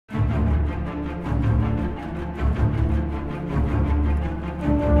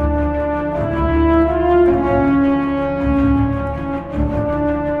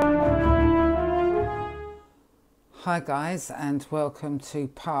Hi guys, and welcome to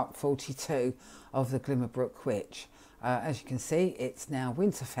part 42 of the Glimmerbrook Witch. As you can see, it's now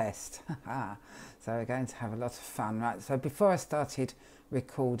Winterfest, so we're going to have a lot of fun. Right, so before I started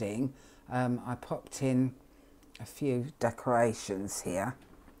recording, I popped in a few decorations here.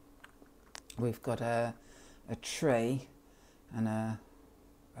 We've got a tree and a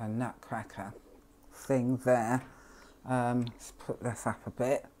nutcracker thing there. Let's put this up a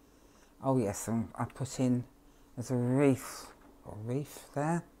bit. Oh yes, and I put in, there's a wreath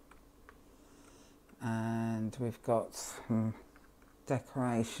there, and we've got some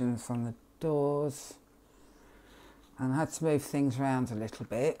decorations on the doors, and I had to move things around a little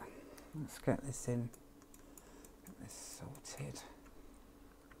bit. Let's get this in, get this sorted.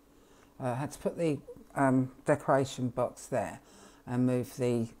 I had to put the decoration box there and move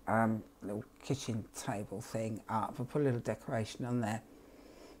the little kitchen table thing up. I put a little decoration on there,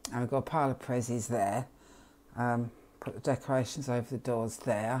 and we've got a pile of prezzies there. Put the decorations over the doors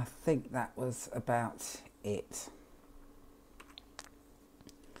there. I think that was about it.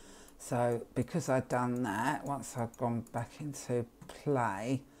 So because I'd done that, once I've gone back into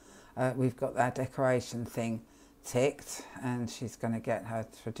play, we've got that decoration thing ticked, and she's going to get her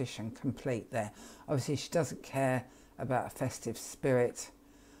tradition complete there. Obviously she doesn't care about a festive spirit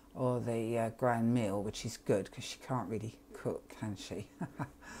or the grand meal, which is good because she can't really cook, can she?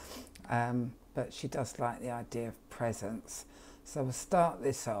 But she does like the idea of presents. So we'll start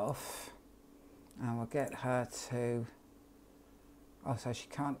this off and we'll get her to, oh, so she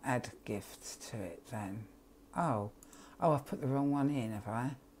can't add gifts to it then. Oh, I've put the wrong one in, have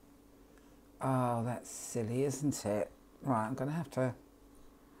I? Oh, that's silly, isn't it? Right, I'm going to have to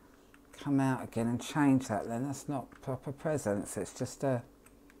come out again and change that then. That's not proper presents, it's just a,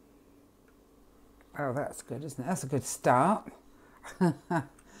 oh, that's good, isn't it? That's a good start.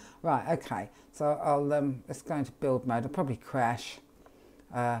 Right, okay, so I'll, let's go into build mode. I'll probably crash,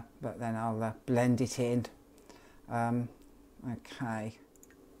 but then I'll blend it in. Okay.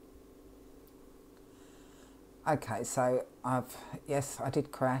 Okay, so yes, I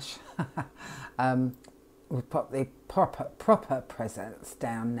did crash. We've put the proper presents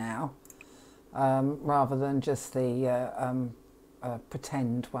down now, rather than just the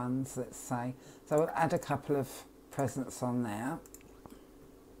pretend ones, let's say. So we'll add a couple of presents on there.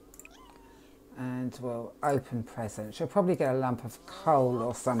 And we'll open presents. She'll probably get a lump of coal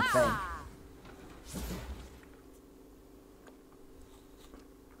or something.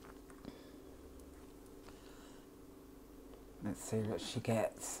 Let's see what she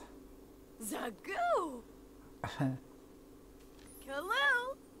gets. Zagoo! Hello!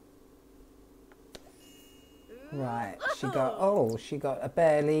 Right, she got a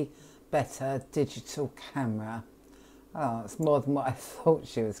barely better digital camera. Oh, it's more than what I thought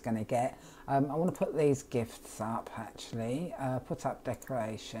she was going to get. I want to put these gifts up, actually. Put up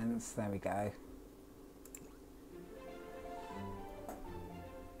decorations. There we go.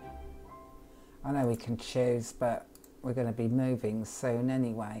 I know we can choose, but we're going to be moving soon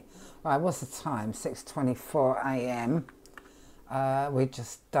anyway. Right, what's the time? 6:24 AM. We'd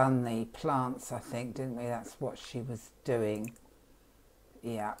just done the plants, I think, didn't we? That's what she was doing.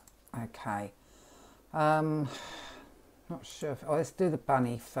 Yeah, okay. Not sure if, let's do the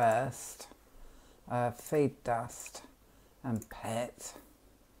bunny first. Feed, dust and pet.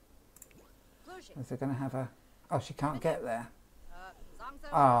 Is it going to have a, oh, she can't get there.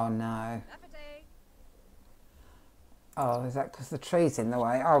 Oh no. Oh, is that because the tree's in the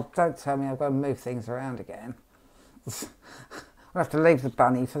way? Oh, don't tell me I've got to move things around again. I'll have to leave the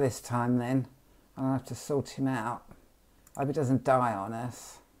bunny for this time then. I'll have to sort him out. I hope he doesn't die on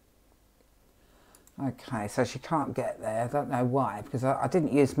us. Okay, so she can't get there. I don't know why, because I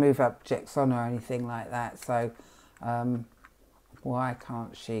didn't use move objects on her or anything like that. So why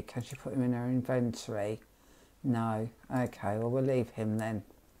can't she? Can she put him in her inventory? No. Okay, well, we'll leave him then.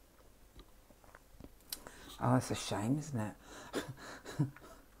 Oh, that's a shame, isn't it?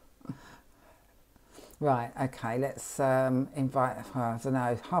 Right, okay, let's invite her. I don't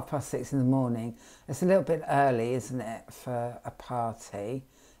know, 6:30 in the morning. It's a little bit early, isn't it, for a party?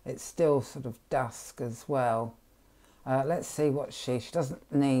 It's still sort of dusk as well. Let's see what she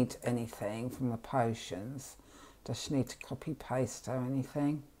doesn't need anything from the potions. Does she need to copy paste or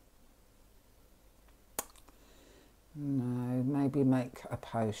anything? No, maybe make a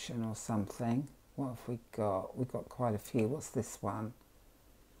potion or something. What have we got? We've got quite a few. What's this one?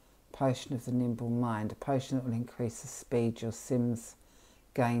 Potion of the Nimble Mind. A potion that will increase the speed your Sims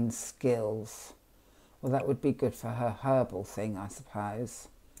gain skills. Well, that would be good for her herbal thing, I suppose.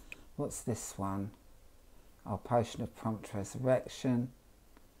 What's this one? Oh, potion of prompt resurrection.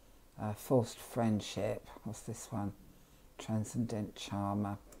 Forced friendship. What's this one? Transcendent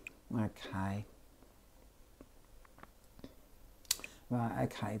charmer. Okay. Right,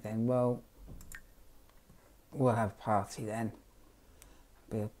 okay then. Well, we'll have a party then.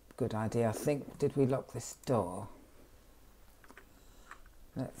 Be a good idea. I think, did we lock this door?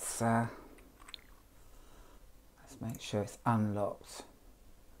 Let's make sure it's unlocked.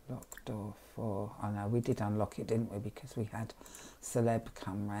 Lock door 4. Oh no, we did unlock it, didn't we? Because we had celeb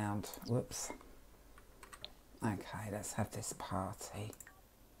come round. Whoops. Okay, let's have this party.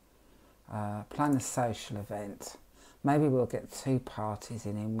 Plan a social event. Maybe we'll get 2 parties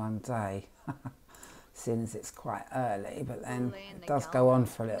in one day. Since it's quite early, but then it does go on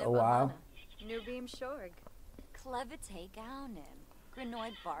for a little while. Klevite gaunin.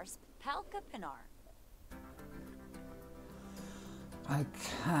 Grinoid bars palka pinar.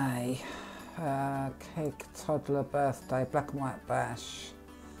 Okay. Cake, toddler, birthday, black and white bash,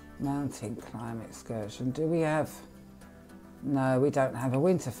 mountain climb excursion. Do we have... No, we don't have a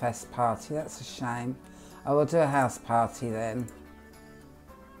Winterfest party. That's a shame. Oh, we'll do a house party then.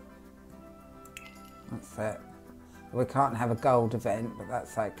 That's it. We can't have a gold event, but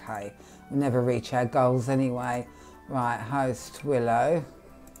that's okay. We never reach our goals anyway. Right, host Willow.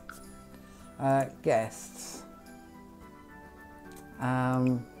 Guests.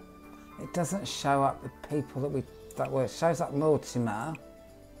 It doesn't show up the people it shows up Mortimer.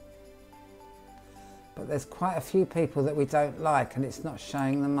 But there's quite a few people that we don't like and it's not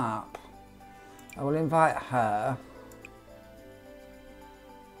showing them up. I will invite her.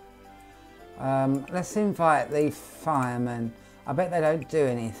 Let's invite the firemen. I bet they don't do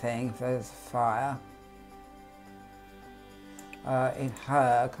anything if there's a fire. In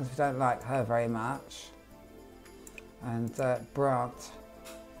her, because we don't like her very much. And Brant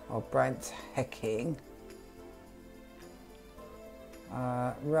Hecking.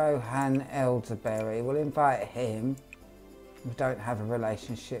 Rohan Elderberry, we'll invite him. We don't have a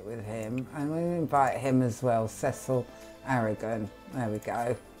relationship with him. And we'll invite him as well, Cecil Aragon. There we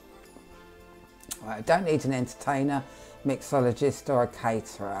go. Right, don't need an entertainer, mixologist or a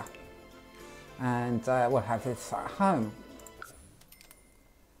caterer. And we'll have this at home.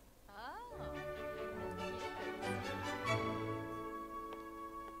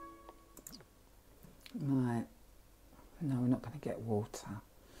 Right. No, we're not going to get water.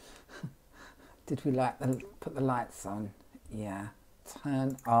 Did we put the lights on? Yeah.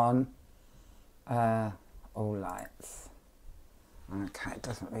 Turn on all lights. Okay, it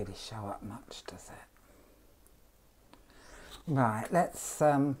doesn't really show up much, does it? Right, let's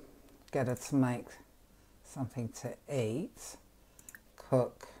get her to make something to eat.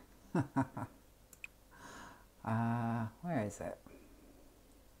 Cook. Where is it?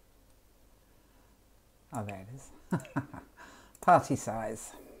 Oh, there it is. Party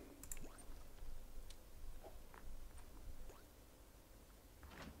size.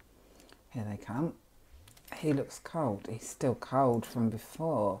 Here they come. He looks cold. He's still cold from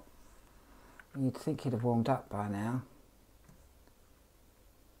before. You'd think he'd have warmed up by now.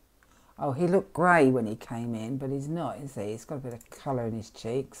 Oh, he looked grey when he came in, but he's not, is he? He's got a bit of colour in his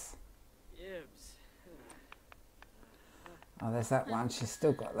cheeks. Oh, there's that one. She's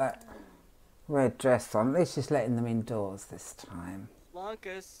still got that red dress on. At least she's letting them indoors this time.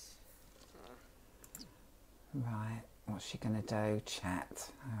 Lonkus. Right. What's she going to do?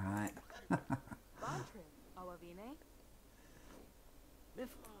 Chat. All right.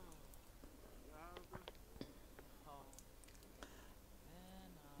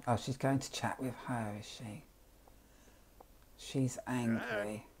 Oh, she's going to chat with her, is she? She's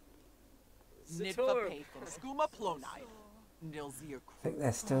angry. I think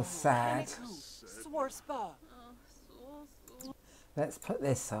they're still sad. Let's put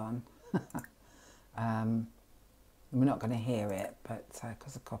this on. We're not going to hear it, but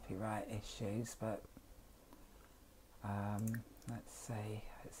because of copyright issues. But let's see.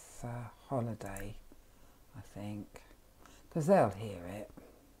 It's holiday, I think, because they'll hear it.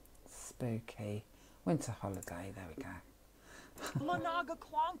 Spooky winter holiday. There we go. Lanaga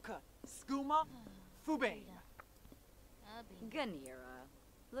Kwanka, Skooma, Fubane.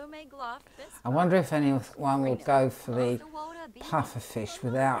 I wonder if anyone will go for the pufferfish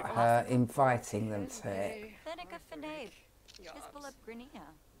without her inviting them to it.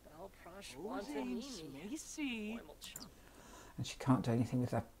 And she can't do anything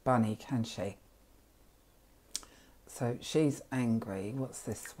with that bunny, can she? So she's angry. What's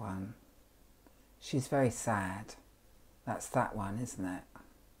this one? She's very sad. That's that one, isn't it?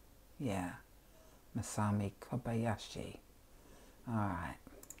 Yeah. Masami Kobayashi. Alright.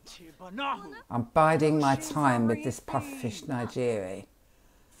 I'm biding my time with this pufferfish Nigeri.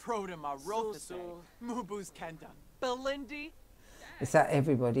 Frodema Rothase, Mubuz Kenda, Belindi, Is that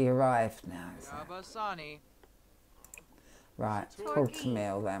everybody arrived now? Is that? Yabasani, Right, pull to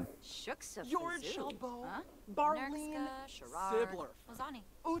meal then. Shuksa George Fazoo. Shalbo, Huh? Barleen, Nerska, Sherrard, Sibbler, Ozani.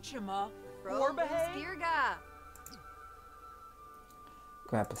 Uchima, Frobe, Orbehay, Skirga.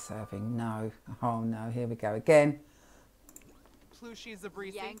 Grab a serving. No. Oh no, here we go again. Plushi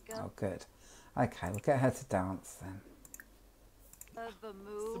Zabrisi, Yanka. Oh good. Okay, we'll get her to dance then.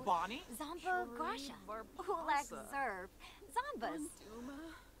 Bamu. Sabani, Zombo Grasha. Ulak Zerb. Zombas.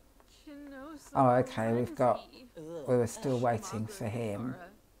 Oh okay, we were still waiting for him.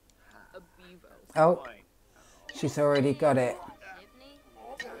 Oh, she's already got it.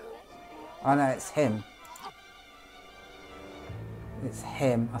 Oh no, it's him. It's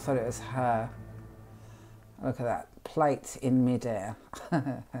him. I thought it was her. Look at that plate in midair.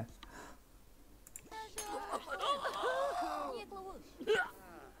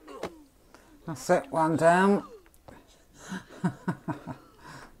 That's it, one down.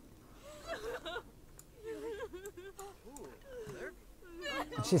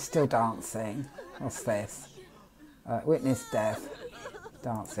 She's still dancing. What's this? Witness death.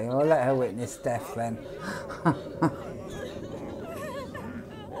 Dancing. I'll let her witness death then.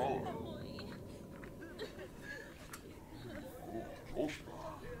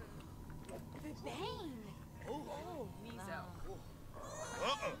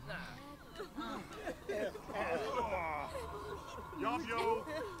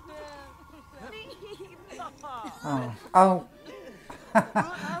 Oh.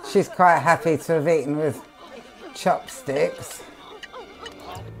 She's quite happy to have eaten with chopsticks.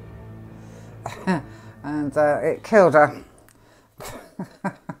 And it killed her.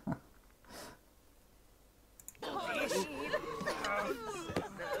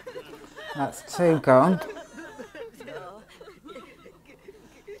 That's two gone.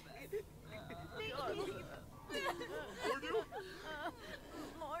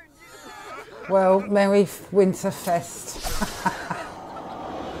 Well, merry Winterfest.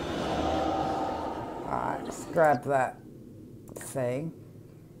 Alright, let's grab that thing.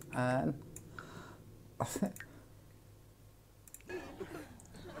 And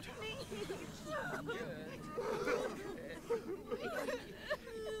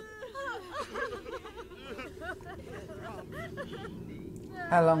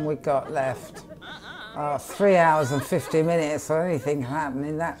how long we got left? 3 hours and 50 minutes, or anything can happen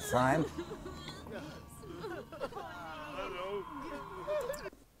in that time.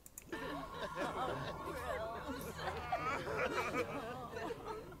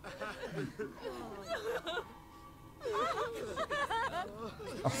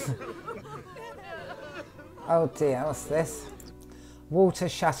 Oh dear, what's this? Water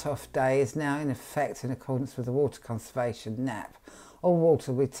shut-off day is now in effect in accordance with the Water Conservation NAP. All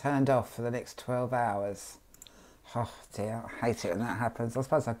water will be turned off for the next 12 hours. Oh dear, I hate it when that happens. I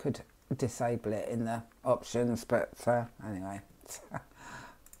suppose I could disable it in the options, but anyway.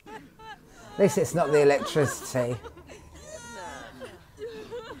 At least it's not the electricity.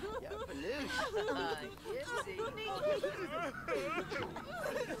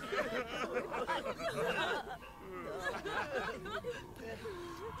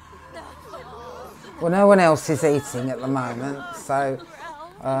 Well, no one else is eating at the moment, so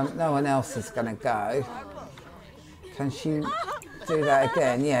no one else is going to go. Can she do that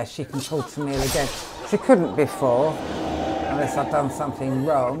again? Yeah, she can pull to meal again. She couldn't before, unless I've done something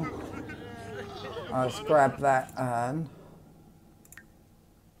wrong. I'll just grab that urn.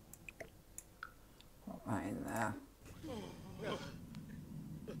 Put that in there.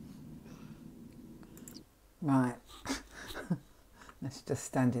 Right. She's just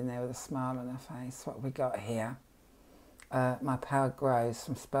standing there with a smile on her face. What have we got here? My power grows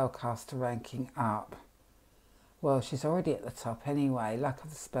from spellcaster ranking up. Well, she's already at the top anyway. Luck of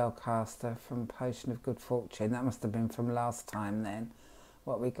the spellcaster from Potion of Good Fortune. That must have been from last time then.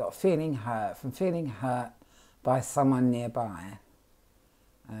 What we got? Feeling hurt. From feeling hurt by someone nearby.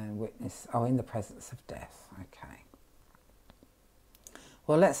 And witness, in the presence of death. Okay.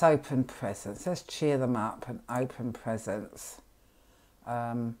 Well, let's open presents. Let's cheer them up and open presents.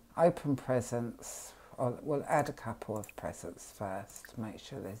 Open presents, we'll add a couple of presents first, make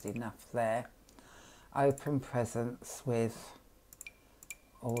sure there's enough there. Open presents with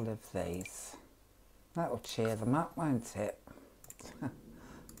all of these. That will cheer them up, won't it?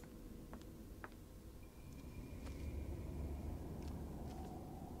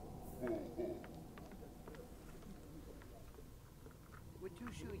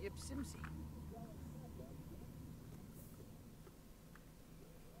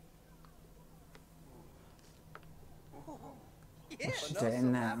 What's she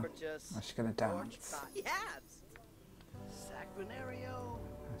doing now? What's she going to dance?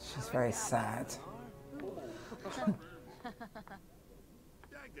 She's very sad.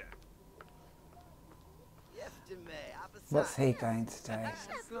 What's he going to do?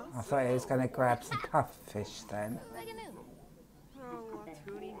 I thought he was going to grab some pufferfish then.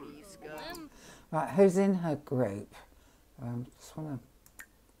 Right, who's in her group? Just want to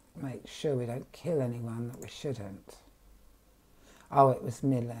make sure we don't kill anyone that we shouldn't. Oh, it was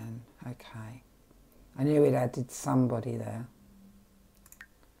Milan. Okay. I knew we'd added somebody there.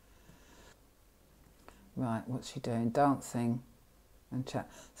 Right, what's she doing? Dancing and chat.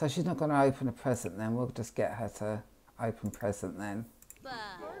 So she's not going to open a present then. We'll just get her to open present then.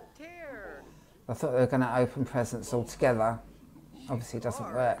 I thought we were going to open presents all together. Obviously it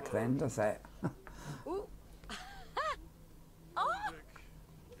doesn't work then, does it?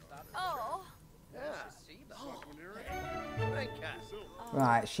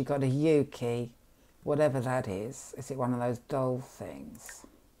 Right, she got a Yuki, whatever that is. Is it one of those doll things?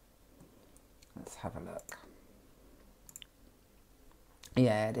 Let's have a look.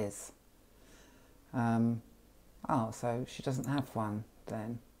 Yeah, it is. Oh, so she doesn't have one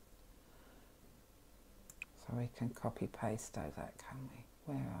then. So we can copy paste that, can we?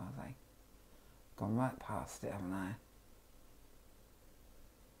 Where are they? Gone right past it, haven't I?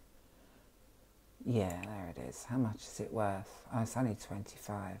 Yeah, there it is. How much is it worth? Oh, it's only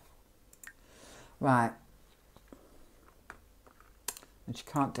 25. Right. And she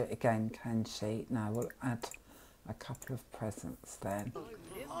can't do it again, can she? No, we'll add a couple of presents then.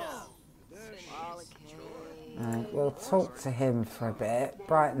 We'll talk to him for a bit.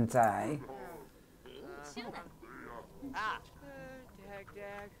 Brighton day.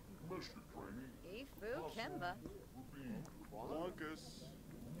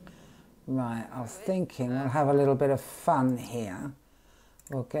 Right, I was thinking we'll have a little bit of fun here.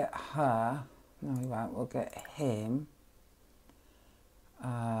 We'll get her. No, we won't. We'll get him.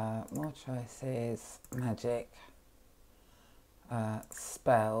 More choices. Magic.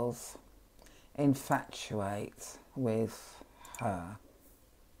 Spells. Infatuate with her.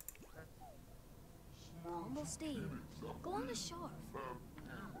 Humble Steve. Go on the shore.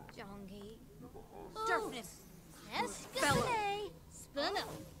 Jongi. Darkness. Escalade. Spinner.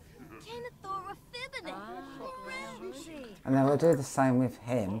 Canathora Fibonacci. And then we'll do the same with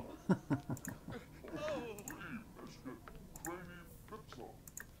him.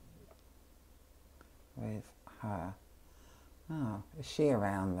 With her. Oh, is she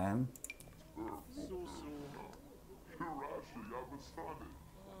around then?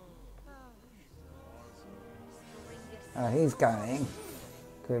 Oh, he's going.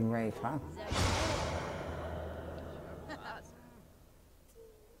 Grim Reaper.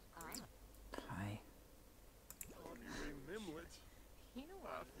 Okay.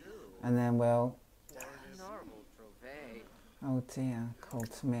 And then we'll... Oh dear, call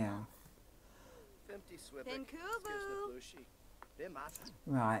to meal.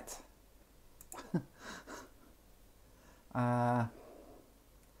 Right. Oh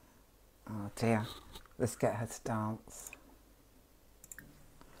dear. Let's get her to dance.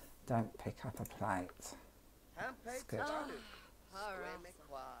 Don't pick up a plate. That's good.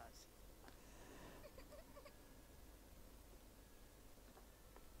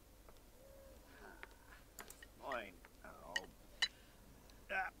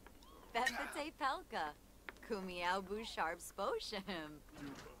 Bethate Pelka. Kumiaubu Sharp Sposhim.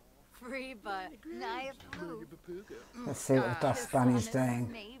 Free but Naya Flu. Let's see what the Dust Bunny's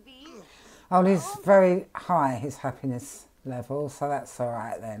doing. Maybe. Oh, he's very high, his happiness level, so that's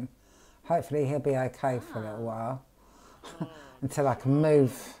alright then. Hopefully he'll be okay for a little while. Until I can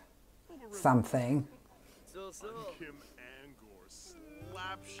move something. Kim Angor,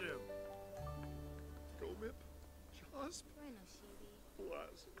 Slapship. Gomip, Jasp,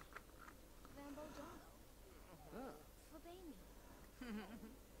 Blast.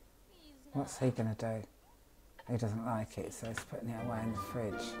 What's he going to do? He doesn't like it, so he's putting it away in the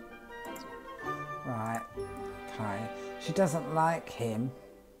fridge. Right, okay. She doesn't like him.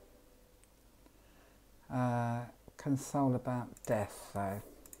 Console about death, though.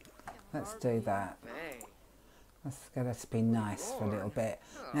 Let's do that. Let's get her to be nice for a little bit.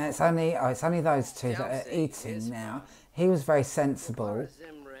 Now it's only those two that are eating now. He was very sensible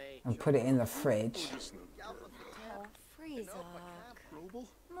and put it in the fridge.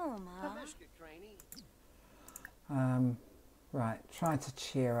 Right, try to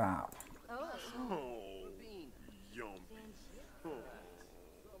cheer up.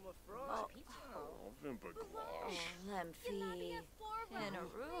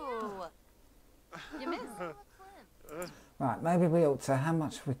 Right, maybe we ought to, how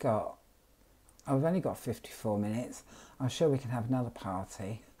much have we got? Oh, we've only got 54 minutes. I'm sure we can have another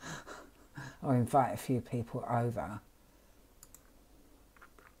party. Or invite a few people over.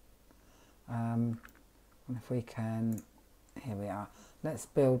 And if we can, here we are. Let's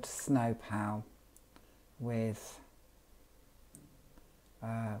build Snow Pal with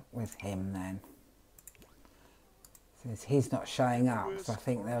him then. Since he's not showing up, so I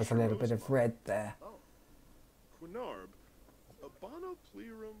think there was a little bit of red there. Quinarb, Abano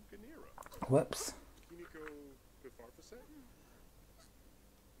Plerum Ganera. Whoops. Kiniko Bifarfaset?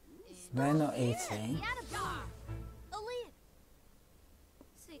 They're not eating.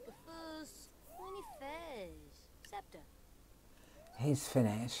 He's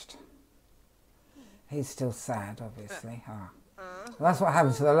finished. He's still sad, obviously. Ah. Well, that's what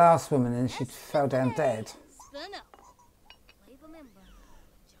happened to the last woman, and she fell down dead.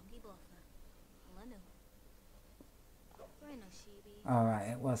 Alright,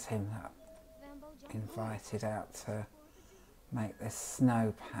 it was him that invited out to make this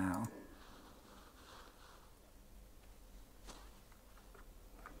Snow Pal.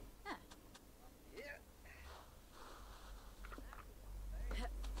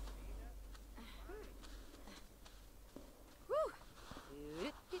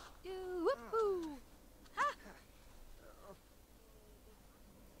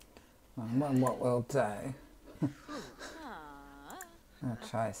 And what we'll do, I'll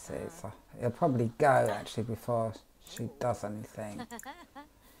try to see, so he'll probably go actually before she does anything.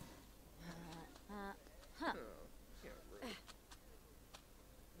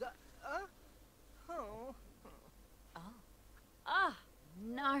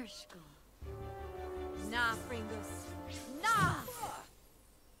 Narshko. Nah, Fringus. Nah!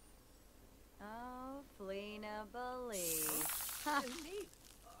 Oh, Flena believe.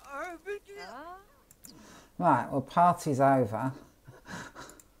 Right, well, party's over.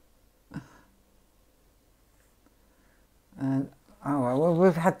 And, oh well,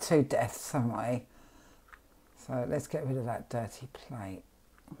 we've had 2 deaths, haven't we? So let's get rid of that dirty plate.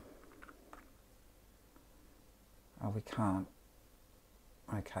 Oh, we can't.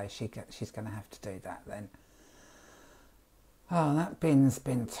 Okay, she's going to have to do that then. Oh, that bin's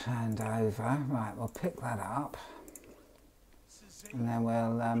been turned over. Right, we'll pick that up. And then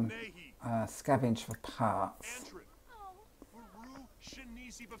we'll scavenge for parts.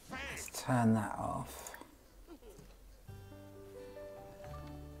 Let's turn that off.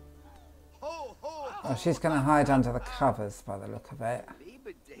 Oh, she's going to hide under the covers by the look of it.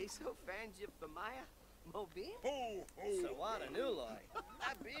 Let's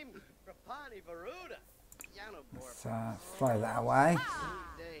throw that away.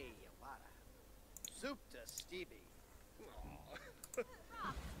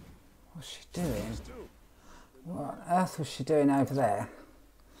 What's she doing? What on earth was she doing over there?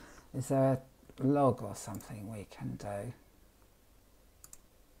 Is there a log or something we can do?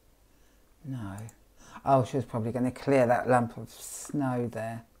 No. Oh, she was probably going to clear that lump of snow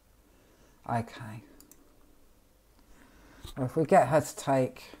there. Okay. Well, if we get her to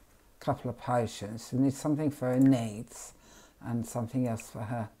take a couple of potions, we need something for her needs and something else for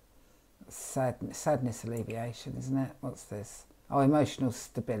her sadness alleviation, isn't it? What's this? Oh, emotional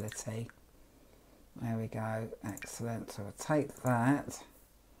stability. There we go. Excellent. So we'll take that.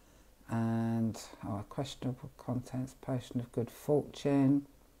 And, oh, questionable contents, potion of good fortune.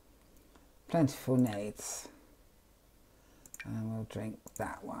 Plentiful needs. And we'll drink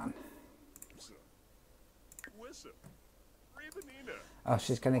that one. Oh,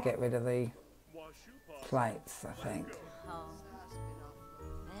 she's going to get rid of the plates, I think.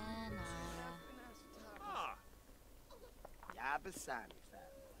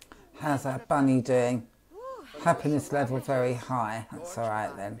 How's our bunny doing? Happiness level very high. That's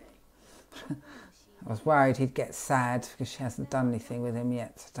alright then. I was worried he'd get sad because she hasn't done anything with him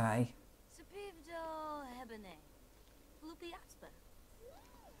yet today.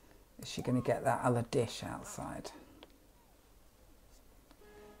 Is she going to get that other dish outside?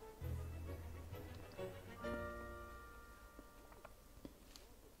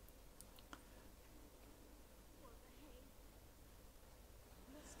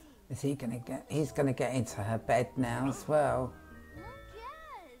 Is he going to get, he's going to get into her bed now as well.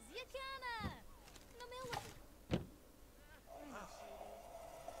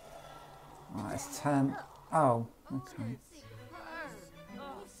 Right, let's turn, oh, okay.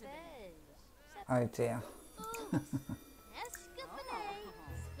 Oh dear.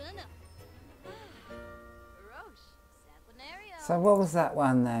 So what was that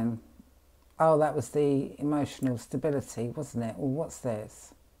one then? Oh, that was the emotional stability, wasn't it? Well, what's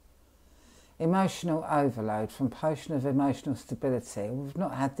this? Emotional overload from potion of emotional stability. We've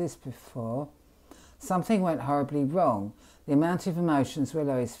not had this before. Something went horribly wrong. The amount of emotions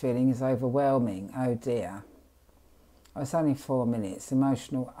Willow is feeling is overwhelming. Oh dear. Oh, it's only 4 minutes.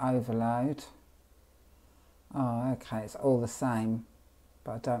 Emotional overload. Oh, okay, it's all the same.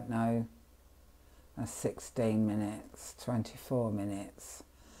 But I don't know. That's 16 minutes, 24 minutes,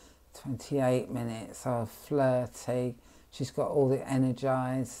 28 minutes. Oh, flirty. She's got all the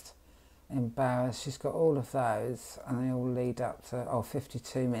energised, embarrassed. She's got all of those. And they all lead up to,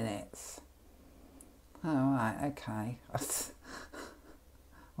 52 minutes. Oh, right, okay.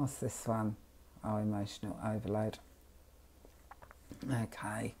 What's this one? Oh, emotional overload.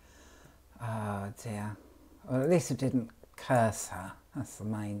 Okay. Oh, dear. Well, at least it didn't curse her. That's the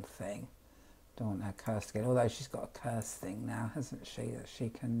main thing. Don't want her cursed again. Although she's got a curse thing now, hasn't she? That she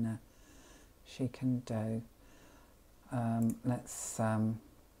can do. Let's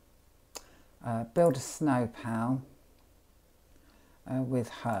build a snow pal with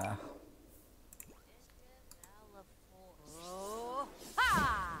her.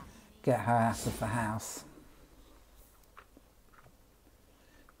 Get her out of the house.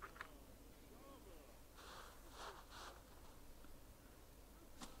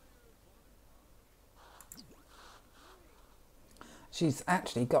 She's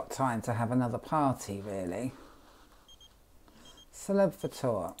actually got time to have another party, really.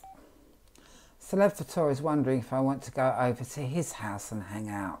 Celebvator. Celebvator is wondering if I want to go over to his house and hang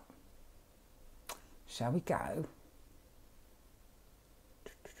out. Shall we go?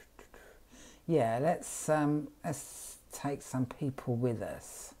 Yeah, let's take some people with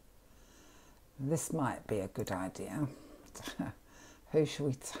us. This might be a good idea. Who shall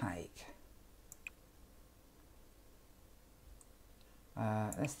we take?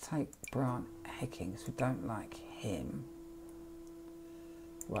 Let's take Brant Hecking, because we don't like him.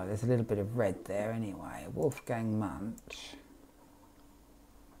 Well, there's a little bit of red there anyway. Wolfgang Munch.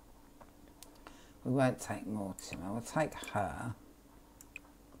 We won't take Mortimer, we'll take her.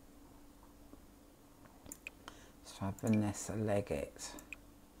 Let's try Vanessa Leggett.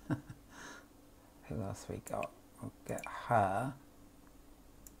 Who else we got? We'll get her.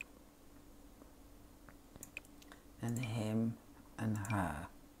 And him. And her.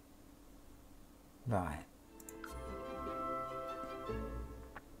 Right.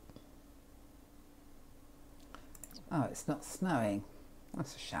 Oh, it's not snowing.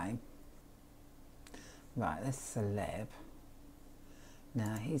 That's a shame. Right, this celeb.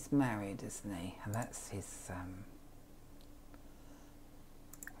 Now, he's married, isn't he? And that's his,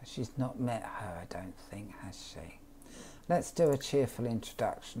 she's not met her, I don't think, has she? Let's do a cheerful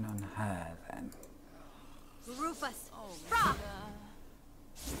introduction on her, then. Rufus! Frog!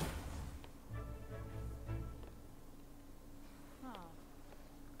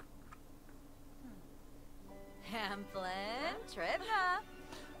 Hamplin, Trivia.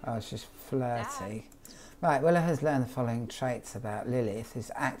 Oh, she's flirty. Right, Willow has learned the following traits about Lilith,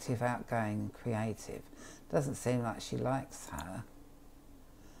 who's active, outgoing and creative. Doesn't seem like she likes her.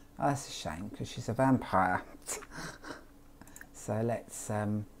 Oh, that's a shame, because she's a vampire. So let's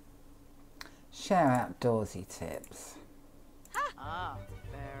share outdoorsy tips.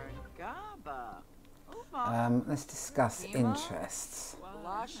 Let's discuss interests.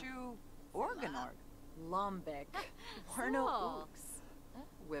 Lashu, Organard, Lumbek, Warno Ooks,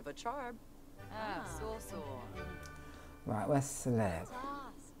 Wivacharb, Sulsor. Right, where's Celeb?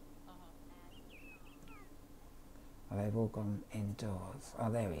 Oh, they've all gone indoors. Oh,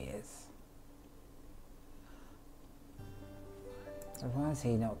 there he is. So why has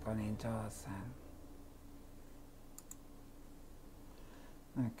he not gone indoors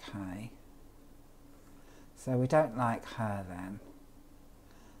then? Okay. So we don't like her then.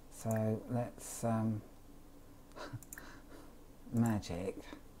 So let's magic,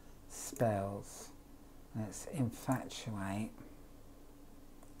 spells. Let's infatuate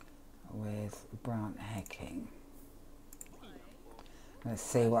with Brant Hecking. Let's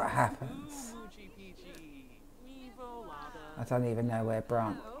see what happens. I don't even know where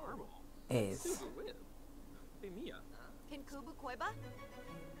Brant is. Kinkubu Koiba?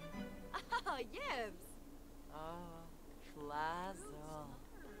 Ah, Yibs! Flazel.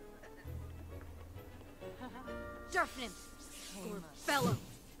 Jarfnim! Or Bellow!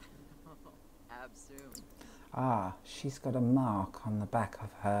 Absum. Ah, she's got a mark on the back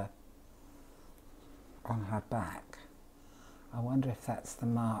of her, on her back. I wonder if that's the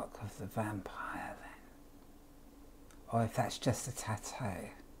mark of the vampire then. Or if that's just a tattoo.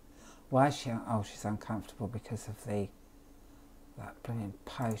 Why is she, oh, she's uncomfortable because of that blooming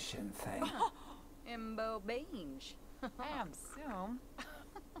potion thing. Imbo Beange. Absum.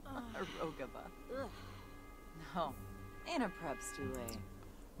 Rogaba. No, ain't a prep's too late.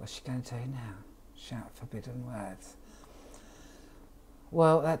 What's she going to do now? Shout forbidden words.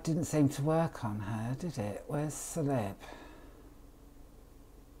 Well, that didn't seem to work on her, did it? Where's Celeb?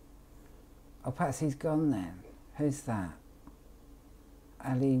 Oh, perhaps he's gone then. Who's that?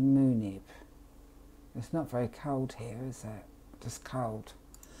 Ali Munib. It's not very cold here, is it? Just cold.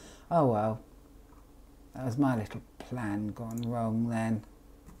 Oh well. That was my little plan gone wrong then.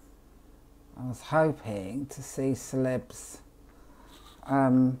 I was hoping to see Celeb's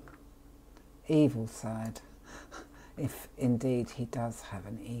evil side. If indeed he does have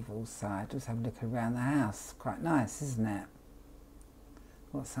an evil side. Just have a look around the house. Quite nice, isn't it?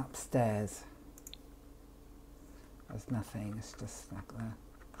 What's upstairs? There's nothing, it's just like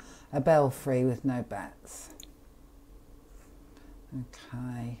a belfry with no bats.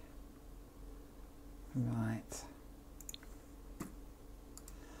 Okay. Right.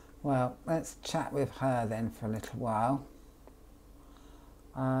 Well, let's chat with her then for a little while.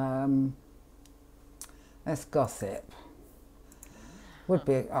 Let's gossip. Would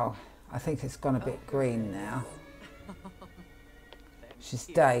be, oh, I think it's gone a bit green now. She's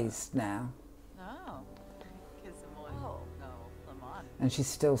dazed now. And she's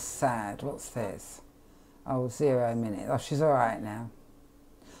still sad. What's this? Oh, 0 minutes. Oh, she's all right now.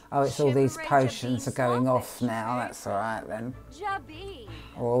 Oh, it's all these potions are going off now. That's all right then.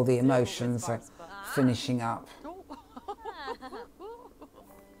 Or all the emotions are finishing up.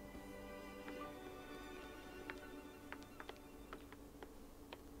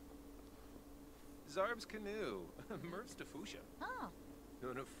 Zarb's canoe. Mertz de Fusha. Oh.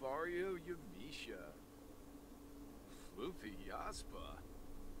 Unafario Yamisha. Floopy Yaspa.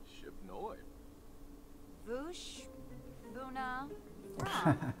 Shipnoy. Voosh. Buna.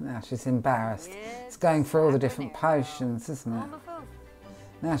 Now she's embarrassed. It's going through all the different potions, isn't it?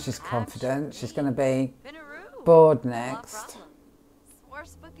 Now she's confident. She's going to be bored next.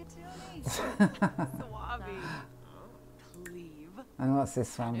 And what's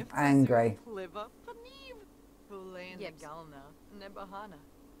this one? Angry.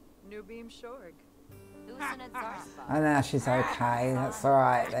 And now she's okay. That's all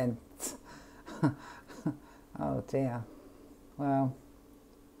right then. Oh dear. Well,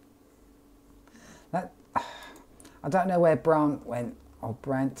 that I don't know where Brant went, or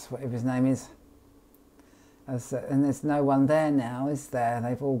Brant, whatever his name is. And there's no one there now, is there?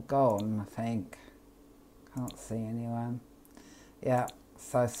 They've all gone, I think. Can't see anyone. Yeah,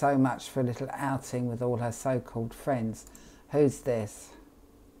 so much for a little outing with all her so-called friends. Who's this?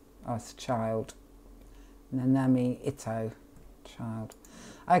 Oh, it's a child. Nanami Ito. Child.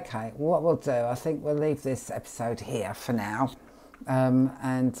 Okay, what we'll do, I think we'll leave this episode here for now.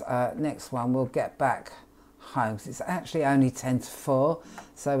 Next one we'll get back home. It's actually only 10 to 4,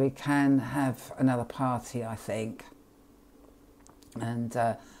 so we can have another party, I think, and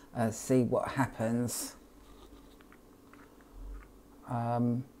see what happens.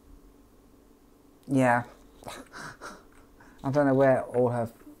 Yeah, I don't know where all her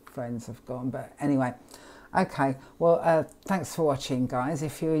friends have gone, but anyway. Okay, well, thanks for watching, guys.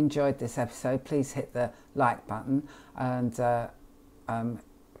 If you enjoyed this episode, please hit the like button, and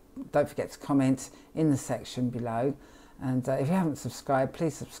don't forget to comment in the section below. And if you haven't subscribed,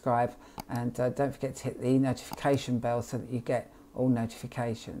 please subscribe, and don't forget to hit the notification bell so that you get all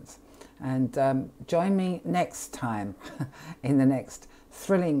notifications. And join me next time in the next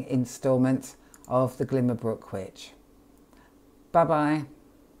thrilling instalment of the Glimmerbrook Witch. Bye-bye.